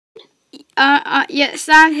Yeah,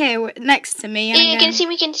 stand here next to me. Yeah, you can see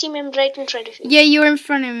me. I'm right in front of you. Yeah, you're in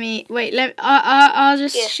front of me. Wait, I'll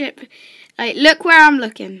just ship. Like, look where I'm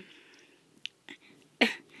looking.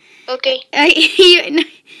 Okay.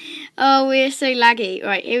 Oh, we're so laggy.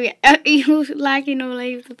 Right, here we go. You're lagging all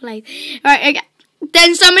over the place. Right, okay.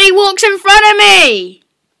 Then somebody walks in front of me.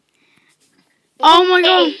 Oh my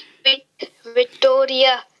god.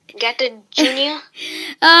 Victoria, get it, Junior.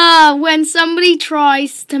 When somebody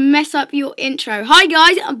tries to mess up your intro. Hi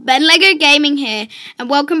guys, I'm BenLEGOMC here, and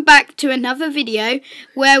welcome back to another video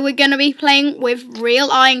where we're going to be playing with Real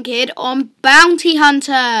Iron Kid on Bounty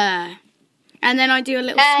Hunter. And then I do a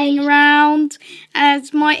little swing around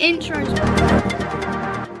as my intro.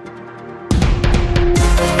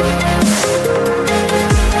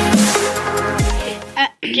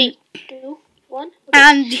 3, 2, 1.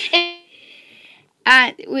 And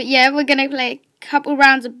yeah, we're gonna play a couple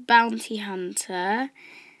rounds of Bounty Hunter,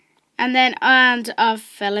 and I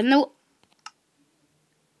fell in the.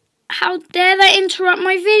 How dare they interrupt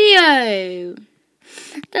my video?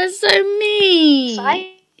 That's so mean.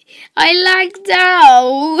 Sorry? I lagged out.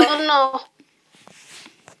 Oh no!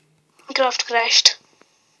 Minecraft crashed.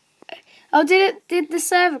 Oh, did the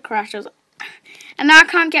server crash? And now I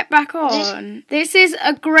can't get back on. This is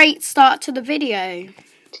a great start to the video.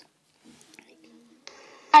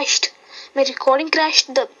 Crashed. My recording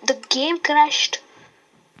crashed. The game crashed.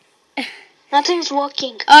 Nothing's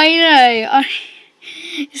working. I know.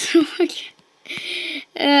 It's not working.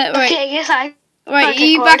 Right. Okay, I guess I. Right, are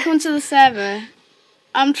you back onto the server?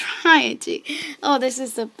 I'm trying to. Oh, this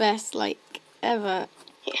is the best, like, ever.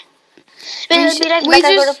 Yeah. Well, I'll be right back.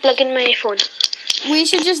 I gotta plug in my phone. We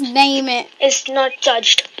should just name it. It's not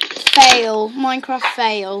charged. Fail. Minecraft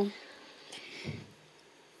fail.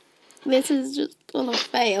 This is just full of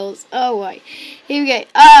fails. Oh, wait. Here we go.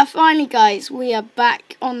 Finally, guys, we are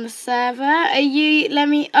back on the server. Are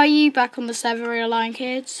you back on the server, Real Iron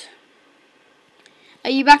Kids?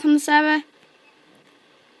 Are you back on the server?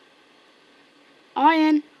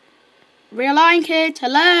 Iron. Real Iron Kids,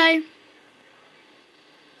 hello.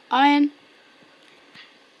 Iron.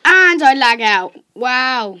 And I lag out.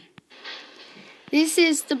 Wow. This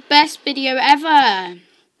is the best video ever.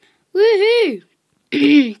 Woohoo.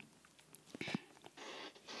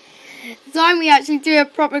 Time we actually do a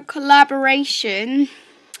proper collaboration.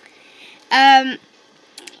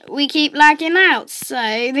 We keep lagging out,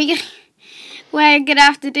 so we're gonna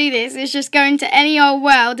have to do this. It's just go into any old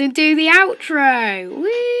world and do the outro.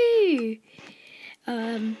 Woo!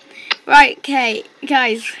 Right, okay,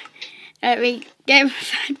 guys. Let me get my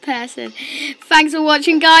third person. Thanks for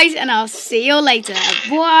watching, guys, and I'll see you later.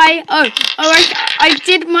 Bye. I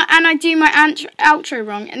do my outro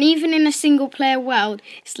wrong, and even in a single player world,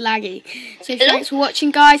 it's laggy. So thanks for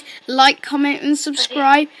watching, guys. Like, comment, and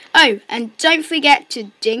subscribe. Oh, and don't forget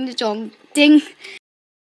to ding the dong, ding.